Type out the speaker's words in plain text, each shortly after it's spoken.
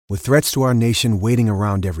With threats to our nation waiting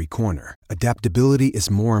around every corner, adaptability is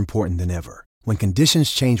more important than ever. When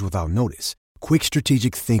conditions change without notice, quick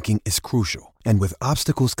strategic thinking is crucial. And with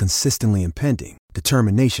obstacles consistently impending,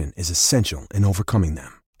 determination is essential in overcoming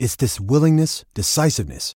them. It's this willingness,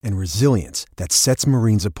 decisiveness, and resilience that sets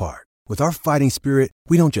Marines apart. With our fighting spirit,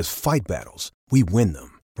 we don't just fight battles, we win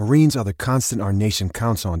them. Marines are the constant our nation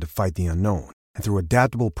counts on to fight the unknown. And through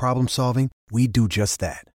adaptable problem solving, we do just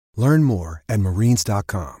that. Learn more at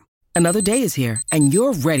marines.com. Another day is here, and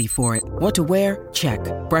you're ready for it. What to wear? Check.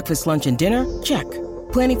 Breakfast, lunch, and dinner? Check.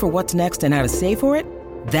 Planning for what's next and how to save for it?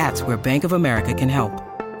 That's where Bank of America can help.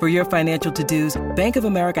 For your financial to-dos, Bank of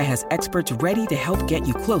America has experts ready to help get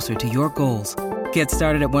you closer to your goals. Get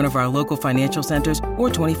started at one of our local financial centers or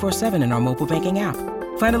 24/7 in our mobile banking app.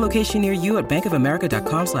 Find a location near you at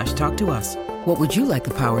bankofamerica.com/talktous. What would you like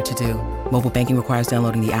the power to do? Mobile banking requires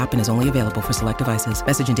downloading the app and is only available for select devices.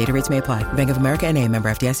 Message and data rates may apply. Bank of America N.A., member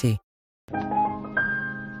FDIC.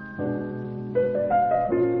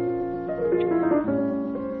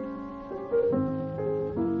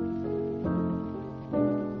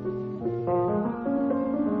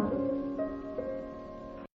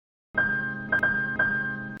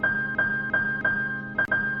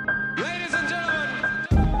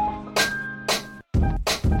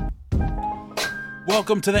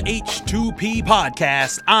 Welcome to the H2P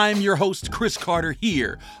podcast. I'm your host, Chris Carter,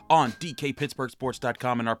 here on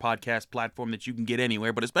DKPittsburghSports.com and our podcast platform that you can get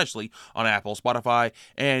anywhere, but especially on Apple, Spotify,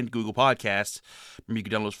 and Google Podcasts. Remember, you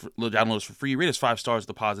can download us for free. Rate us 5 stars with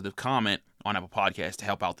a positive comment on Apple Podcasts to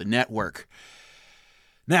help out the network.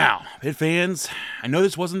 Now, Pitt fans, I know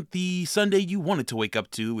this wasn't the Sunday you wanted to wake up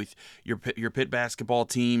to with your Pitt basketball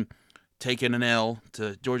team taking an L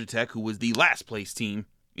to Georgia Tech, who was the last place team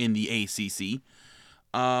in the ACC.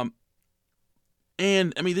 And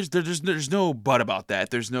I mean, there's no but about that.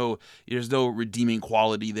 There's no redeeming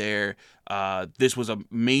quality there. This was a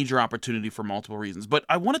major opportunity for multiple reasons. But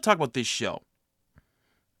I want to talk about this show,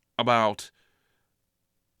 about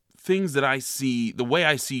things that I see, the way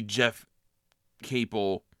I see Jeff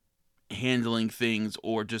Capel handling things,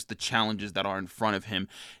 or just the challenges that are in front of him,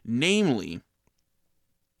 namely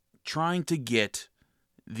trying to get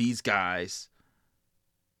these guys,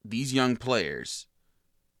 these young players,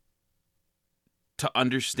 to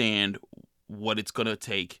understand what it's going to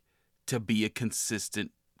take to be a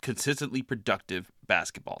consistently productive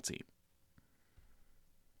basketball team.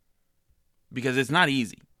 Because it's not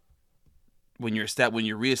easy when you're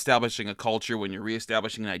reestablishing a culture, when you're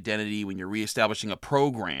reestablishing an identity, when you're reestablishing a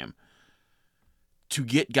program, to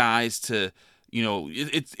get guys to,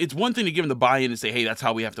 it's one thing to give them the buy-in and say, hey, that's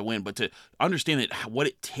how we have to win, but to understand what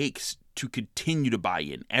it takes to continue to buy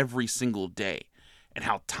in every single day, and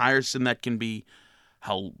how tiresome that can be,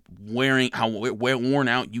 how worn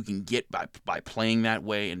out you can get by playing that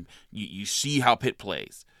way. And you see how Pitt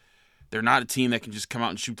plays. They're not a team that can just come out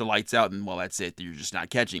and shoot the lights out and, well, that's it. You're just not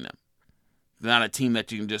catching them. They're not a team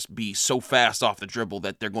that you can just be so fast off the dribble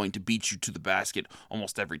that they're going to beat you to the basket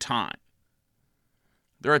almost every time.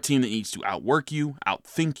 They're a team that needs to outwork you,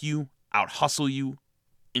 outthink you, out-hustle you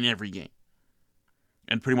in every game.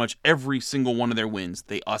 And pretty much every single one of their wins,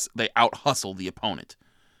 they out-hustle the opponent.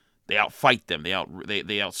 They outfight them.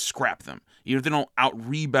 They out-scrap them. Even if they don't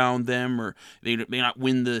out-rebound them, or they not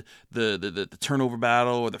win the turnover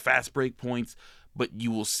battle or the fast break points, but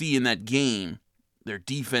you will see in that game their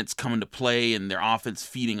defense come into play and their offense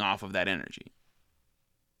feeding off of that energy.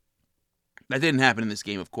 That didn't happen in this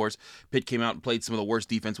game, of course. Pitt came out and played some of the worst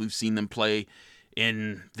defense we've seen them play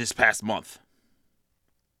in this past month.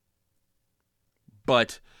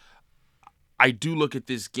 But I do look at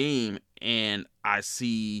this game and I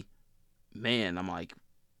see, man, I'm like,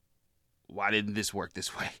 why didn't this work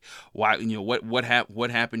this way? Why, what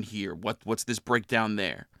happened here? What's this breakdown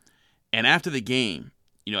there? And after the game,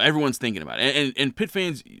 everyone's thinking about it. And Pitt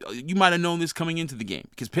fans, you might have known this coming into the game,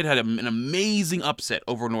 because Pitt had an amazing upset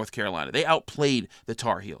over North Carolina. They outplayed the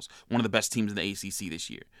Tar Heels, one of the best teams in the ACC this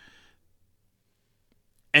year.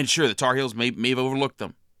 And sure, the Tar Heels may have overlooked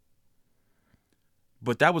them.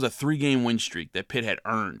 But that was a 3-game win streak that Pitt had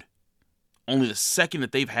earned. Only the second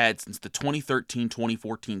that they've had since the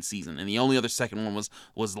 2013-2014 season. And the only other second one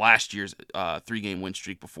was last year's 3-game win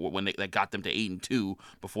streak before, when that got them to 8-2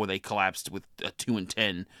 before they collapsed with a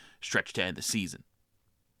 2-10 stretch to end the season.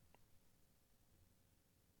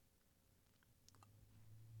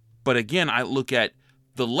 But again, I look at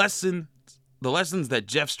the lesson the lessons that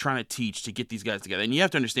Jeff's trying to teach to get these guys together, and you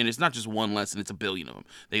have to understand, it's not just one lesson; it's a billion of them.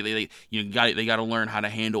 They got to learn how to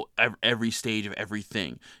handle every stage of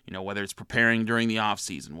everything. You know, whether it's preparing during the off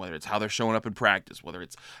season, whether it's how they're showing up in practice, whether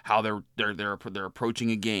it's how they're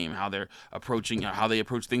approaching a game, how they're approaching how they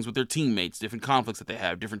approach things with their teammates, different conflicts that they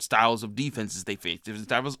have, different styles of defenses they face, different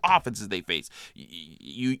styles of offenses they face.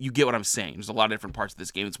 You get what I'm saying? There's a lot of different parts of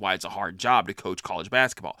this game. It's why it's a hard job to coach college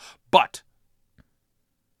basketball, but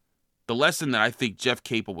the lesson that I think Jeff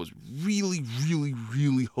Capel was really, really,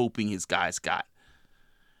 really hoping his guys got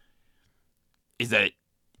is that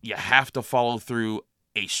you have to follow through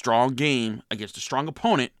a strong game against a strong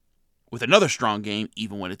opponent with another strong game,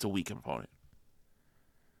 even when it's a weak opponent.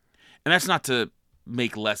 And that's not to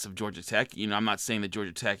make less of Georgia Tech. You know, I'm not saying that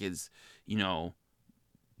Georgia Tech is, you know,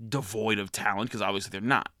 devoid of talent, because obviously they're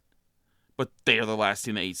not. But they are the last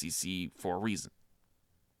team in the ACC for a reason.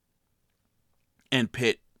 And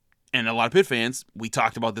Pitt, and a lot of Pitt fans, we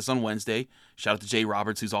talked about this on Wednesday. Shout out to Jay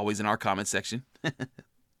Roberts, who's always in our comment section.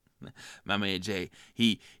 My man Jay,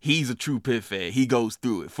 he's a true Pitt fan. He goes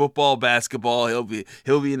through it. Football, basketball, he'll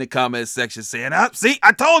be in the comment section saying, see,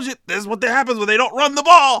 I told you, this is what happens when they don't run the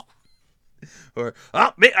ball. Or,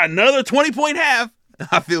 another 20-point half.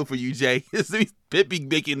 I feel for you, Jay. Pitt be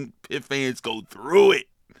making Pitt fans go through it.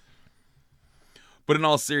 But in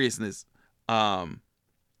all seriousness,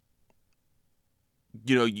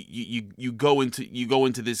 you know, you go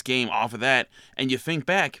into this game off of that, and you think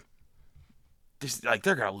back,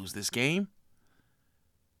 they're gonna lose this game.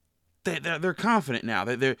 They're confident now.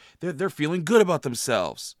 They're feeling good about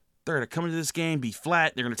themselves. They're gonna come into this game, be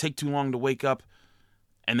flat. They're gonna take too long to wake up,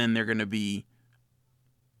 and then they're gonna be,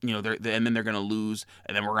 you know, and then they're gonna lose,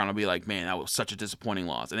 and then we're gonna be like, man, that was such a disappointing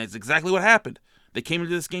loss. And it's exactly what happened. They came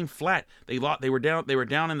into this game flat. They were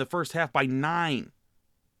down in the first half by 9.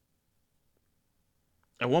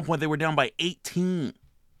 At one point, they were down by 18.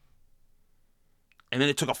 And then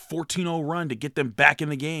it took a 14-0 run to get them back in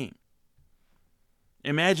the game.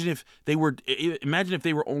 Imagine if they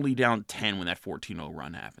were only down 10 when that 14-0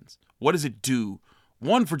 run happens. What does it do?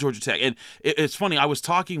 One, for Georgia Tech. And it's funny, I was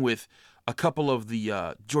talking with a couple of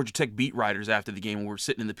the Georgia Tech beat writers after the game when we were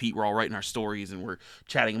sitting in the Pete. We're all writing our stories and we're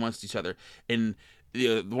chatting amongst each other. And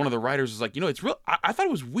one of the writers was like, you know, it's real. I thought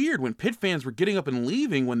it was weird when Pitt fans were getting up and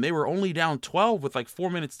leaving when they were only down 12 with like 4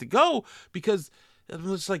 minutes to go, because it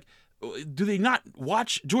was like, do they not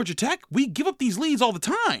watch Georgia Tech? We give up these leads all the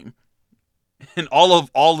time. And all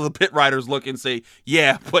of the Pitt writers look and say,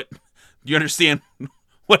 yeah, but you understand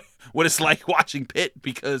what it's like watching Pitt,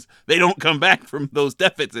 because they don't come back from those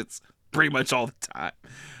deficits pretty much all the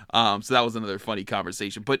time. So that was another funny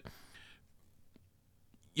conversation. But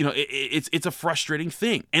you know, it's a frustrating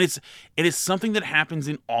thing, and it's something that happens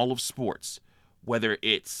in all of sports, whether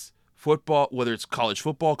it's football, whether it's college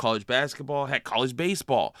football, college basketball, heck, college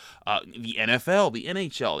baseball, the NFL, the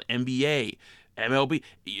NHL, NBA, MLB.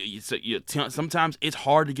 Sometimes it's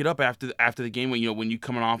hard to get up after the game when you're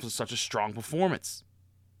coming off of such a strong performance,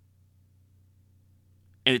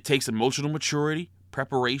 and it takes emotional maturity,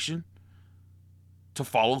 preparation to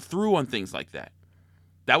follow through on things like that.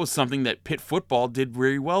 That was something that Pitt football did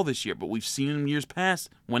very well this year, but we've seen in years past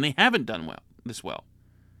when they haven't done this well.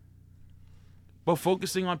 But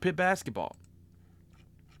focusing on Pitt basketball,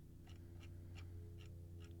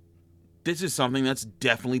 this is something that's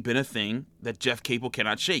definitely been a thing that Jeff Capel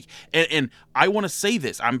cannot shake. And I want to say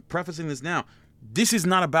this. I'm prefacing this now. This is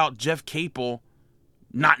not about Jeff Capel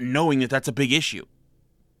not knowing that that's a big issue.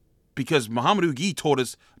 Because Mohamed Ugi told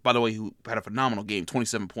us, by the way, who had a phenomenal game,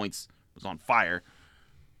 27 points, was on fire.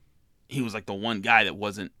 He was like the one guy that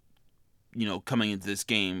wasn't, coming into this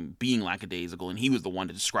game being lackadaisical, and he was the one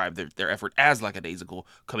to describe their effort as lackadaisical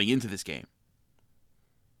coming into this game.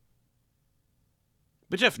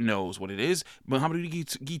 But Jeff knows what it is. Mohamed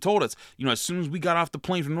Ugi told us, as soon as we got off the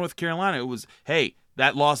plane from North Carolina, it was, hey,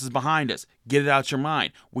 that loss is behind us. Get it out your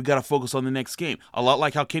mind. We got to focus on the next game. A lot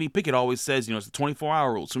like how Kenny Pickett always says, it's the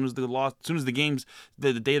 24-hour rule. As soon as the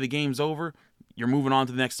day of the game's over, you're moving on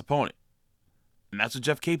to the next opponent. And that's what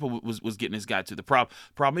Jeff Capel was getting his guy to. The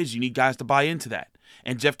problem is you need guys to buy into that.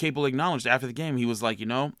 And Jeff Capel acknowledged after the game, he was like,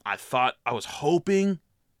 I was hoping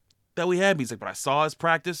that we had. He's like, but I saw his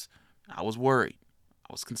practice. I was worried.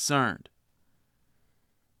 I was concerned.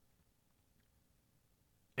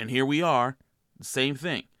 And here we are, the same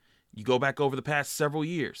thing. You go back over the past several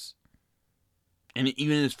years. And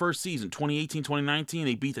even in his first season, 2018, 2019,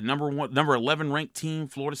 they beat the number 11 ranked team,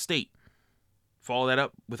 Florida State. Follow that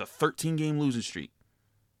up with a 13-game losing streak.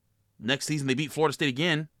 Next season, they beat Florida State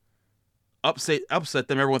again. Upset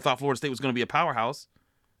them. Everyone thought Florida State was going to be a powerhouse.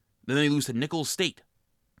 Then they lose to Nicholls State.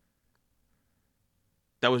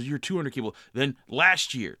 That was year 200 Capel. Then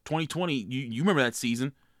last year, 2020, you remember that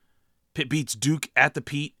season. Pitt beats Duke at the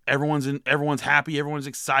Pete. Everyone's happy. Everyone's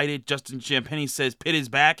excited. Justin Champagnie says Pitt is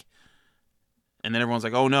back. And then everyone's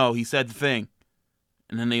like, oh no, he said the thing.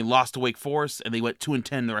 And then they lost to Wake Forest, and they went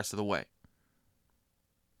 2-10 the rest of the way.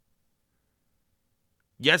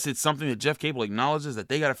 Yes, it's something that Jeff Capel acknowledges that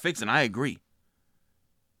they got to fix, and I agree.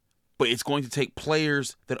 But it's going to take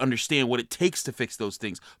players that understand what it takes to fix those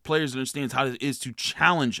things. Players that understand how it is to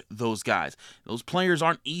challenge those guys. Those players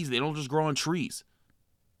aren't easy. They don't just grow on trees.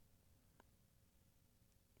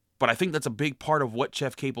 But I think that's a big part of what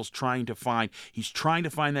Jeff Capel's trying to find. He's trying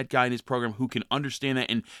to find that guy in his program who can understand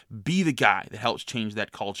that and be the guy that helps change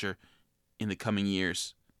that culture in the coming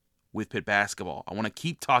years with Pitt basketball. I want to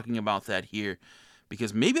keep talking about that here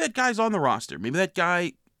because maybe that guy's on the roster. Maybe that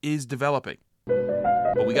guy is developing.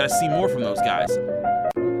 But we got to see more from those guys.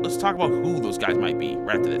 Let's talk about who those guys might be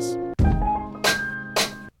right after this.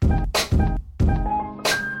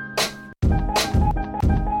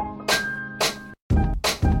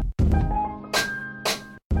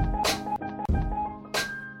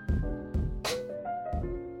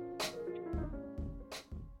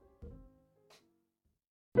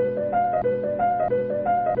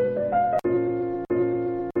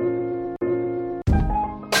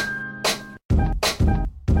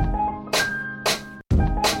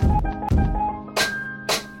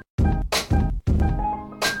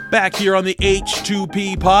 Back here on the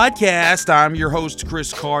H2P podcast, I'm your host,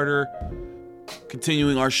 Chris Carter,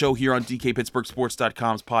 continuing our show here on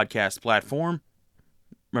DKPittsburghSports.com's podcast platform.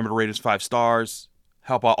 Remember to rate us 5 stars,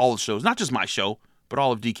 help out all the shows, not just my show, but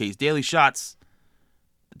all of DK's Daily Shots,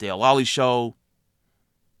 the Dale Lally Show,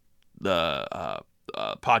 the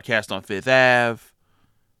podcast on Fifth Ave,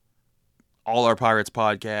 all our Pirates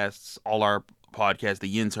podcasts, all our podcast, the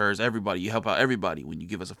Yins, Hers, everybody. You help out everybody when you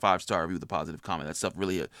give us a 5-star review with a positive comment. That stuff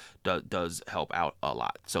really does help out a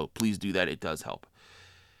lot. So please do that. It does help.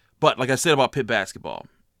 But like I said about Pitt basketball,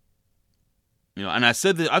 and I've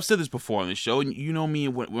said this before on this show, and you know me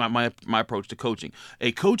and my approach to coaching.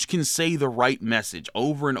 A coach can say the right message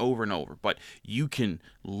over and over and over, but you can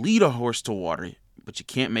lead a horse to water, but you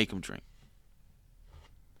can't make him drink.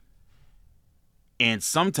 And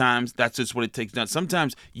sometimes that's just what it takes. Now,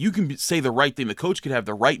 sometimes you can say the right thing. The coach could have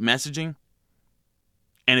the right messaging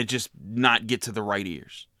and it just not get to the right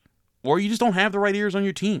ears. Or you just don't have the right ears on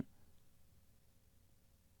your team.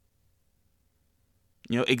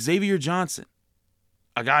 Xavier Johnson,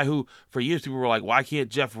 a guy who for years people were like, why can't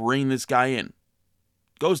Jeff rein this guy in?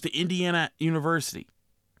 Goes to Indiana University.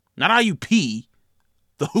 Not IUP,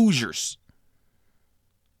 the Hoosiers.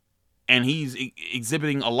 And he's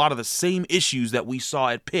exhibiting a lot of the same issues that we saw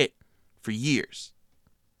at Pitt for years.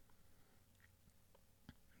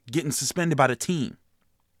 Getting suspended by the team.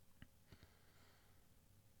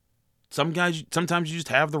 Sometimes you just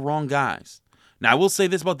have the wrong guys. Now, I will say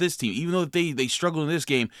this about this team. Even though they struggled in this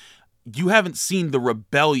game, you haven't seen the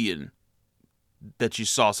rebellion that you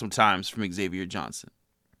saw sometimes from Xavier Johnson.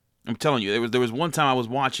 I'm telling you, there was one time I was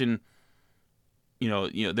watching...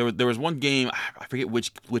 there was one game, I forget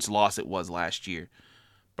which loss it was last year,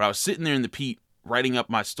 but I was sitting there in the Pete writing up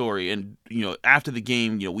my story, and after the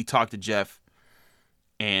game, we talked to Jeff,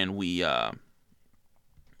 and we, I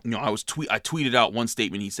tweeted out one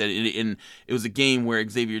statement. He said, and it was a game where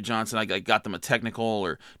Xavier Johnson, I got them a technical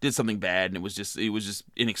or did something bad, and it was just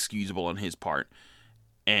inexcusable on his part,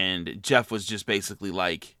 and Jeff was just basically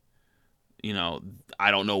like,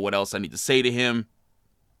 I don't know what else I need to say to him.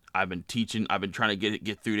 I've been trying to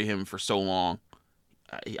get through to him for so long.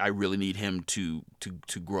 I really need him to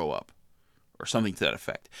grow up, or something to that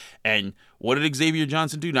effect. And what did Xavier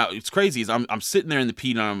Johnson do? Now it's crazy. Is I'm sitting there in the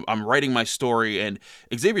Pete and I'm writing my story, and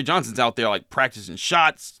Xavier Johnson's out there like practicing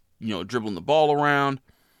shots, dribbling the ball around,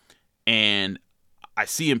 and I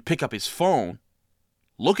see him pick up his phone,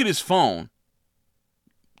 look at his phone,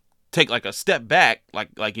 take like a step back,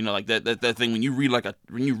 like that thing when you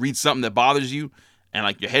read something that bothers you. And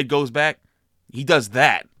like your head goes back, he does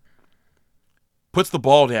that, puts the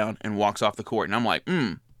ball down, and walks off the court. And I'm like,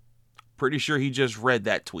 pretty sure he just read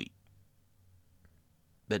that tweet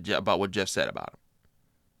about what Jeff said about him.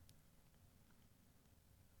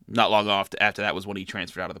 Not long after that was when he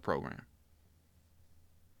transferred out of the program.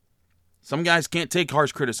 Some guys can't take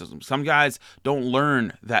harsh criticism. Some guys don't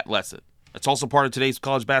learn that lesson. That's also part of today's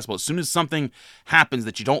college basketball. As soon as something happens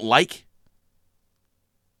that you don't like,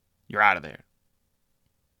 you're out of there.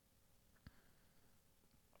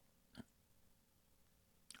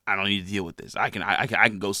 I don't need to deal with this. I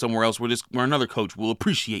can go somewhere else where another coach will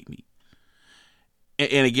appreciate me.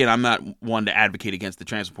 And again, I'm not one to advocate against the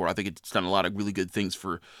transfer portal. I think it's done a lot of really good things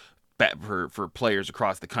for for players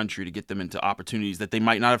across the country to get them into opportunities that they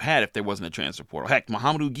might not have had if there wasn't a transfer portal. Heck,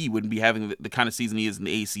 Mohamed Gee wouldn't be having the kind of season he is in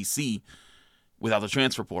the ACC without the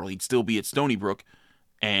transfer portal. He'd still be at Stony Brook,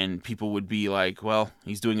 and people would be like, well,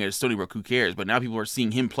 he's doing it at Stony Brook, who cares? But now people are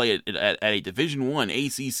seeing him play at a Division I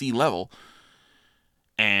ACC level.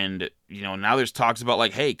 And, now there's talks about,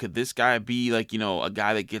 like, hey, could this guy be, like, a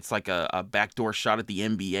guy that gets, like, a backdoor shot at the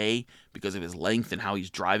NBA because of his length and how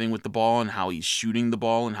he's driving with the ball and how he's shooting the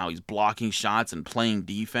ball and how he's blocking shots and playing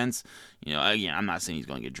defense? Again, I'm not saying he's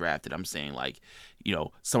going to get drafted. I'm saying, like,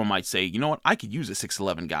 someone might say, you know what, I could use a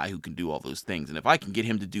 6'11 guy who can do all those things. And if I can get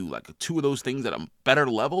him to do, like, 2 of those things at a better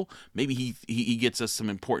level, maybe he gets us some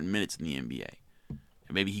important minutes in the NBA. And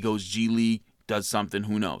maybe he goes G League, does something,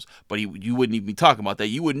 who knows? But you wouldn't even be talking about that.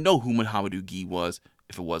 You wouldn't know who Mohamed Gee was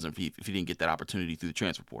if he didn't get that opportunity through the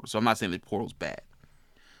transfer portal. So I'm not saying the portal's bad,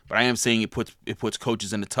 but I am saying it puts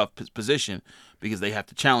coaches in a tough position because they have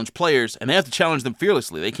to challenge players, and they have to challenge them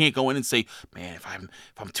fearlessly. They can't go in and say, man, if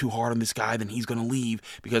I'm too hard on this guy, then he's gonna leave,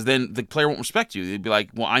 because then the player won't respect you. They'd be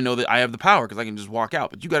like, well, I know that I have the power because I can just walk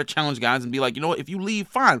out. But you got to challenge guys and be like, you know what? If you leave,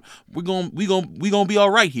 fine. We gonna be all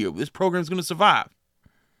right here. This program's gonna survive.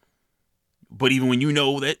 But even when you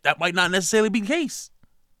know that might not necessarily be the case.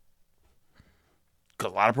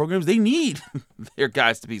 Because a lot of programs, they need their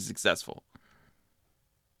guys to be successful.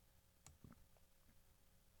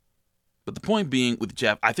 But the point being with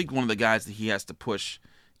Jeff, I think one of the guys that he has to push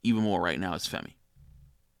even more right now is Femi.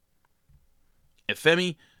 And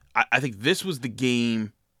Femi, I think this was the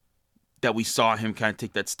game that we saw him kind of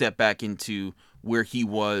take that step back into where he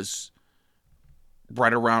was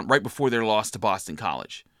right before their loss to Boston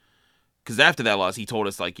College. Because after that loss, he told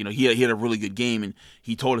us, like, he had a really good game, and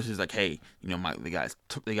he told us, he's like, hey, the guys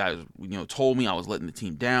told me I was letting the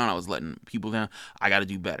team down, I was letting people down, I got to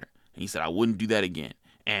do better. And he said I wouldn't do that again.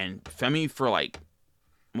 And Femi, for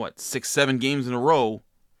 6-7 games in a row,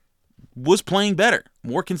 was playing better,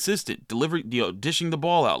 more consistent, dishing the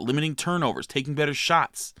ball out, limiting turnovers, taking better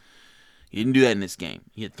shots. He didn't do that in this game.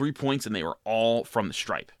 He had 3 points, and they were all from the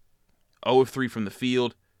stripe. 0 of 3 from the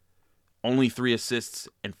field. Only 3 assists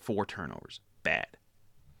and 4 turnovers. Bad.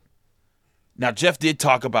 Now, Jeff did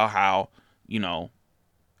talk about how,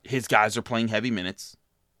 his guys are playing heavy minutes,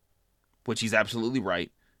 which he's absolutely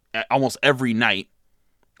right. Almost every night,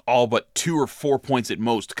 all but 2 or 4 points at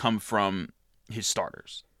most come from his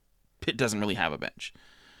starters. Pitt doesn't really have a bench.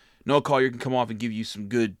 Noah Collier can come off and give you some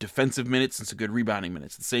good defensive minutes and some good rebounding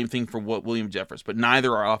minutes. The same thing for William Jeffers, but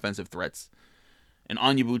neither are offensive threats. And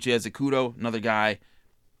Onyebuchi Ezekudo, another guy,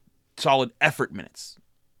 solid effort minutes,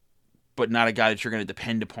 but not a guy that you're going to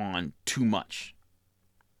depend upon too much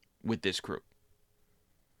with this crew.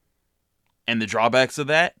 And the drawbacks of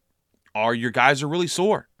that are your guys are really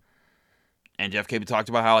sore. And Jeff Capel talked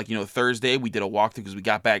about how, Thursday we did a walkthrough because we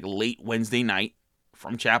got back late Wednesday night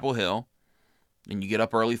from Chapel Hill, and you get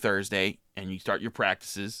up early Thursday and you start your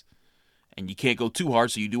practices, and you can't go too hard,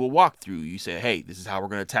 so you do a walkthrough. You say, hey, this is how we're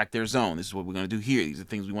going to attack their zone. This is what we're going to do here. These are the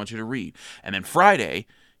things we want you to read. And then Friday,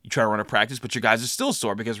 you try to run a practice, but your guys are still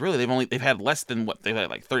sore because really they've had less than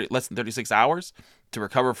 36 hours to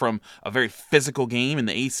recover from a very physical game in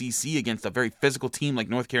the ACC against a very physical team like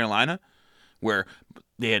North Carolina, where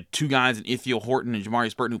they had 2 guys in Ithiel Horton and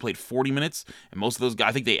Jamarius Burton who played 40 minutes, and most of those guys,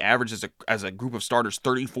 I think they averaged as a group of starters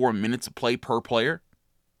 34 minutes of play per player.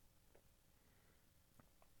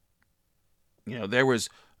 There was,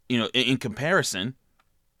 in comparison,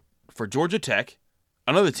 for Georgia Tech,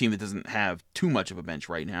 another team that doesn't have too much of a bench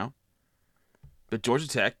right now, but Georgia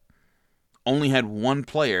Tech only had 1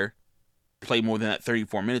 player play more than that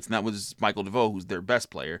 34 minutes, and that was Michael DeVoe, who's their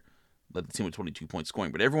best player, led the team with 22 points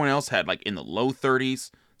scoring. But everyone else had in the low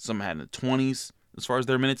 30s, some had in the 20s as far as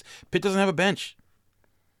their minutes. Pitt doesn't have a bench.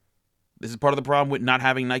 This is part of the problem with not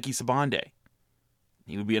having Nike Sabande.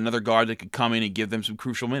 He would be another guard that could come in and give them some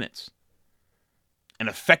crucial minutes. And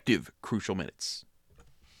effective crucial minutes.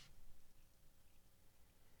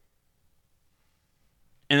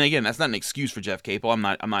 And again, that's not an excuse for Jeff Capel. I'm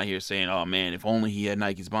not here saying, oh man, if only he had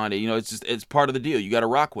Nike Sabande. It's part of the deal. You got to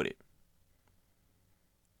rock with it.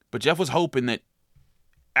 But Jeff was hoping that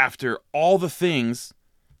after all the things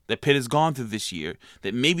that Pitt has gone through this year,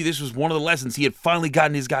 that maybe this was one of the lessons he had finally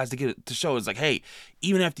gotten his guys to show. It's like, hey,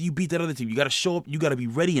 even after you beat that other team, you got to show up, you got to be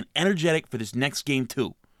ready and energetic for this next game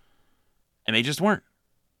too. And they just weren't.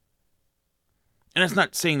 And that's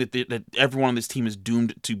not saying that everyone on this team is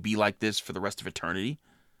doomed to be like this for the rest of eternity.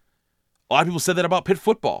 A lot of people said that about Pitt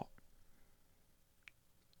football.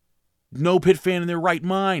 No Pitt fan in their right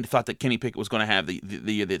mind thought that Kenny Pickett was going to have the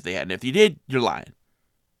year that they had. And if you did, you're lying.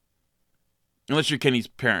 Unless you're Kenny's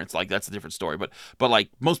parents, like that's a different story. But like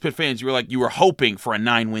most Pitt fans, you were hoping for a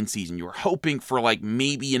 9-win season. You were hoping for like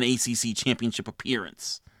maybe an ACC championship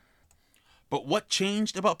appearance. But what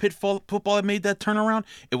changed about Pitt football that made that turnaround?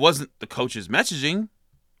 It wasn't the coach's messaging,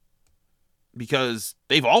 because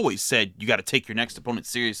they've always said you got to take your next opponent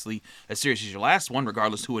seriously, as serious as your last one,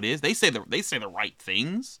 regardless who it is. They say the right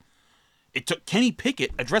things. It took Kenny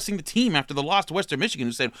Pickett addressing the team after the loss to Western Michigan,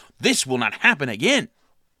 who said, this will not happen again.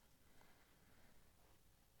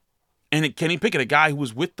 And Kenny Pickett, a guy who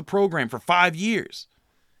was with the program for 5 years,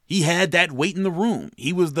 he had that weight in the room.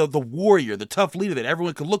 He was the warrior, the tough leader that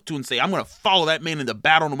everyone could look to and say, I'm going to follow that man into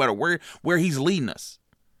battle no matter where he's leading us.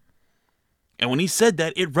 And when he said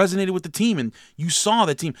that, it resonated with the team. And you saw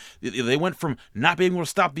the team. They went from not being able to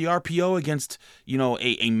stop the RPO against,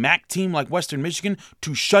 a MAC team like Western Michigan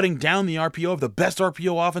to shutting down the RPO of the best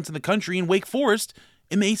RPO offense in the country in Wake Forest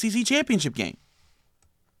in the ACC championship game.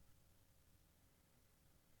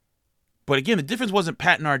 But again, the difference wasn't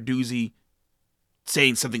Pat Narduzzi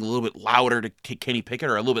saying something a little bit louder to Kenny Pickett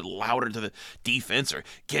or a little bit louder to the defense or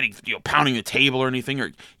getting, pounding the table or anything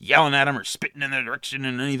or yelling at him or spitting in their direction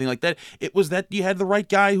and anything like that. It was that you had the right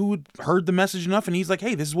guy who had heard the message enough and he's like,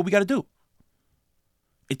 hey, this is what we got to do.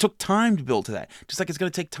 It took time to build to that. Just like it's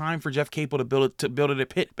going to take time for Jeff Capel to build it at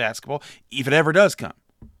Pitt basketball, if it ever does come.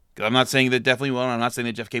 Because I'm not saying that definitely will. I'm not saying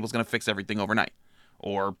that Jeff Capel's going to fix everything overnight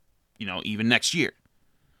or, even next year.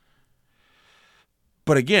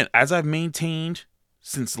 But again, as I've maintained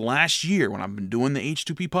since last year when I've been doing the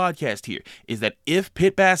H2P podcast here, is that if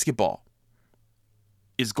Pitt basketball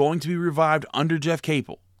is going to be revived under Jeff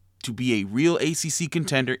Capel to be a real ACC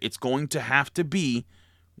contender, it's going to have to be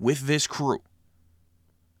with this crew.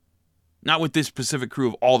 Not with this specific crew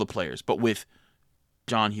of all the players, but with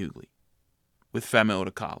John Hughley, with Femi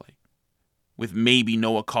Odukale, with maybe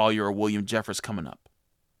Noah Collier or William Jeffers coming up.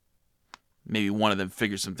 Maybe one of them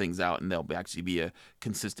figures some things out and they'll actually be a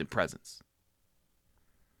consistent presence.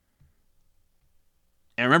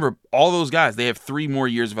 And remember, all those guys, they have 3 more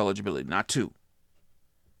years of eligibility, not 2.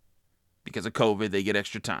 Because of COVID, they get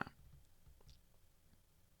extra time.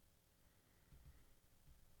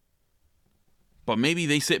 But maybe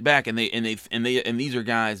they sit back and these are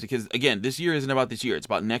guys, because again, this year isn't about this year, it's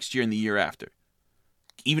about next year and the year after.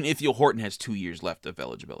 Even Ithiel Horton has 2 years left of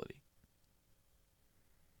eligibility.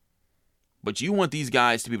 But you want these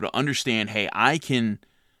guys to be able to understand, hey, I can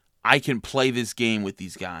play this game with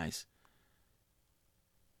these guys.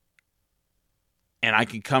 And I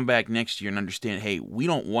can come back next year and understand, hey, we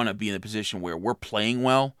don't want to be in a position where we're playing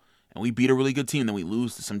well and we beat a really good team, then we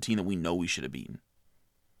lose to some team that we know we should have beaten.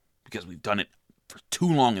 Because we've done it for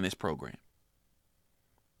too long in this program.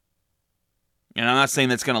 And I'm not saying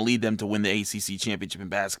that's going to lead them to win the ACC championship in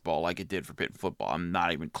basketball like it did for Pitt football. I'm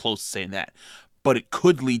not even close to saying that. But it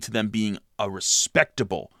could lead to them being a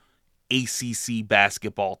respectable ACC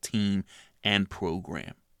basketball team and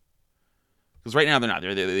program. Because right now they're not.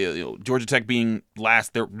 They're Georgia Tech being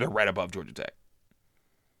last, they're right above Georgia Tech.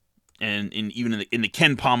 And even in the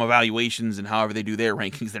Ken Palm evaluations and however they do their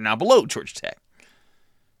rankings, they're now below Georgia Tech.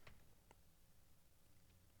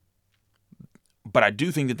 But I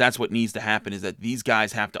do think that that's what needs to happen, is that these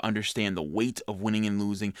guys have to understand the weight of winning and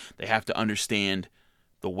losing. They have to understand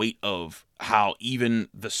the weight of how even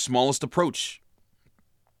the smallest approach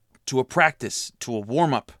to a practice, to a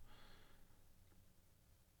warm-up,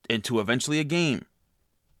 and to eventually a game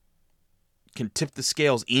can tip the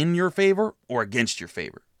scales in your favor or against your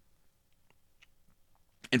favor.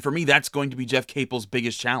 And for me, that's going to be Jeff Capel's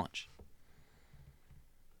biggest challenge.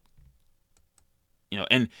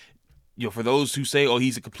 And for those who say, oh,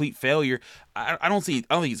 he's a complete failure, I don't think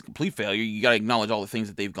he's a complete failure. You got to acknowledge all the things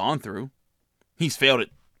that they've gone through. He's failed at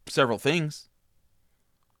several things.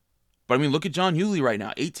 But, look at John Hughley right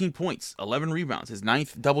now. 18 points, 11 rebounds, his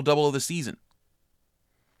 9th double-double of the season.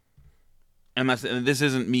 And this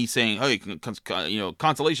isn't me saying, hey,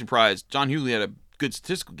 consolation prize, John Hughley had a good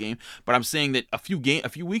statistical game. But I'm saying that a few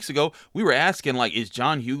weeks ago, we were asking, like, is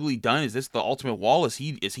John Hughley done? Is this the ultimate wall? Is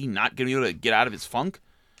he not going to be able to get out of his funk?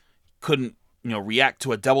 Couldn't, react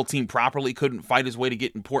to a double team properly, couldn't fight his way to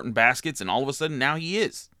get important baskets, and all of a sudden now he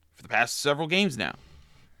is for the past several games now.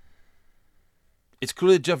 It's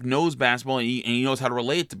clear that Jeff knows basketball and he knows how to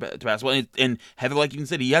relate to basketball. And Heather, like you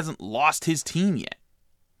said, he hasn't lost his team yet.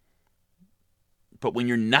 But when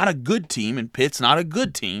you're not a good team, and Pitt's not a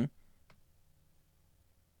good team,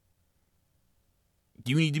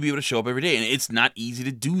 you need to be able to show up every day. And it's not easy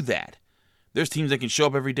to do that. There's teams that can show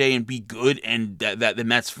up every day and be good, and then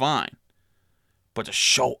that's fine. But to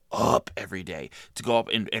show up every day, to go up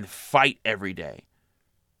and fight every day,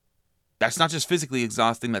 that's not just physically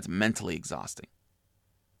exhausting, that's mentally exhausting.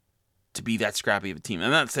 to be that scrappy of a team.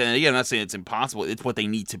 I'm not saying it's impossible. It's what they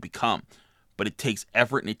need to become. But it takes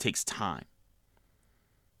effort and it takes time.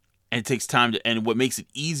 And it takes time and what makes it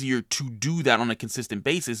easier to do that on a consistent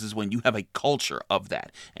basis is when you have a culture of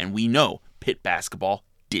that. And we know Pitt basketball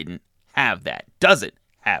didn't have that, doesn't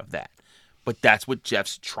have that. But that's what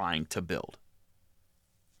Jeff's trying to build.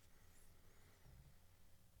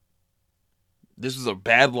 This was a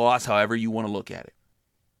bad loss, however you want to look at it.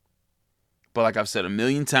 But like I've said a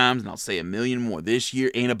million times, and I'll say a million more, this year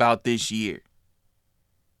ain't about this year.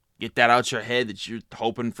 Get that out your head that you're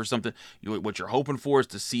hoping for something. What you're hoping for is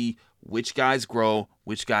to see which guys grow,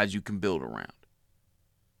 which guys you can build around.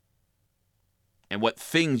 And what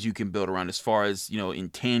things you can build around as far as,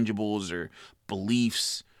 intangibles or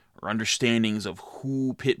beliefs or understandings of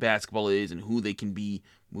who Pitt basketball is and who they can be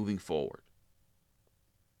moving forward.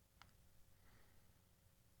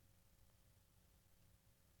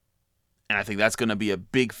 And I think that's going to be a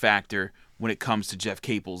big factor when it comes to Jeff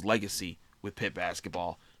Capel's legacy with Pitt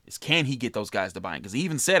basketball. Is can he get those guys to buy in? Because he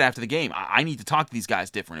even said after the game, I need to talk to these guys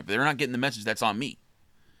different. If they're not getting the message, that's on me.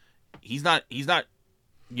 He's not,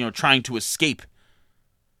 trying to escape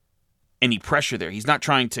any pressure there. He's not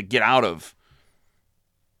trying to get out of,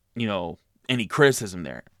 any criticism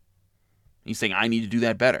there. He's saying, I need to do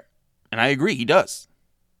that better. And I agree, he does.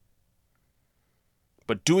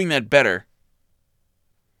 But doing that better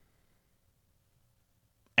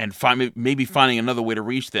and maybe finding another way to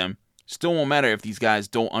reach them still won't matter if these guys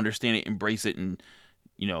don't understand it, embrace it, and,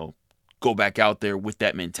 go back out there with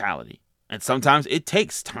that mentality. And sometimes it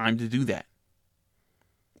takes time to do that.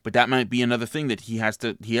 But that might be another thing that he has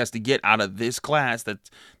to get out of this class,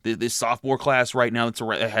 this sophomore class right now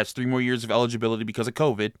that has 3 more years of eligibility because of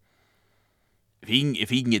COVID. If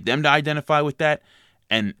he can get them to identify with that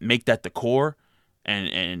and make that the core,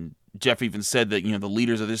 and Jeff even said that, the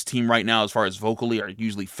leaders of this team right now as far as vocally are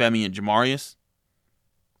usually Femi and Jamarius.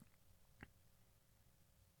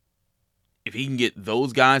 If he can get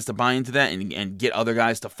those guys to buy into that and get other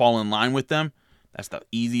guys to fall in line with them, that's the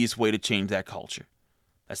easiest way to change that culture.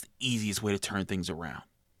 That's the easiest way to turn things around.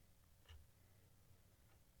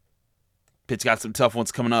 Pitt's got some tough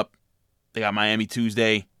ones coming up. They got Miami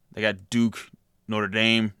Tuesday. They got Duke, Notre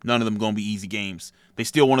Dame. None of them going to be easy games. They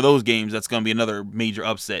steal one of those games, that's going to be another major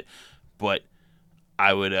upset. But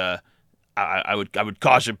I would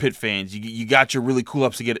caution Pitt fans. You got your really cool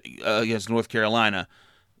ups to get against North Carolina.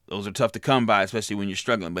 Those are tough to come by, especially when you're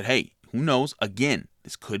struggling. But hey, who knows? Again,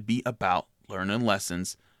 this could be about learning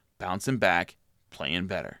lessons, bouncing back, playing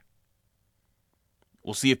better.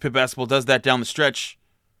 We'll see if Pitt basketball does that down the stretch.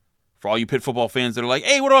 For all you Pitt football fans that are like,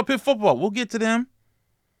 hey, what about Pitt football? We'll get to them.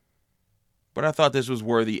 But I thought this was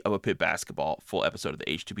worthy of a Pitt basketball full episode of the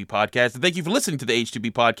H2B podcast. And thank you for listening to the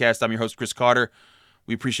H2B podcast. I'm your host, Chris Carter.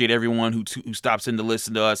 We appreciate everyone who stops in to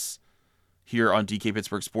listen to us here on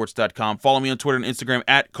DKPittsburghSports.com. Follow me on Twitter and Instagram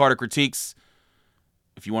at Carter Critiques.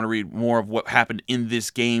 If you want to read more of what happened in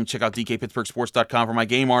this game, check out DKPittsburghSports.com for my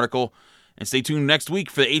game article. And stay tuned next week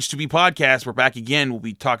for the H2B podcast. We're back again. We'll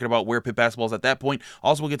be talking about where Pitt basketball is at that point.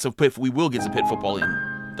 Also, we will get some Pitt football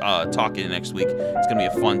in talking next week. It's going to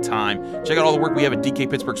be a fun time. Check out all the work we have at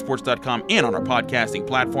DKPittsburghSports.com and on our podcasting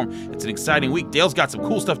platform. It's an exciting week. Dale's got some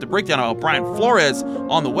cool stuff to break down about Brian Flores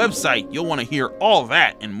on the website. You'll want to hear all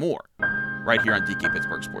that and more right here on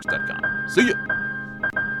DKPittsburghSports.com. See ya.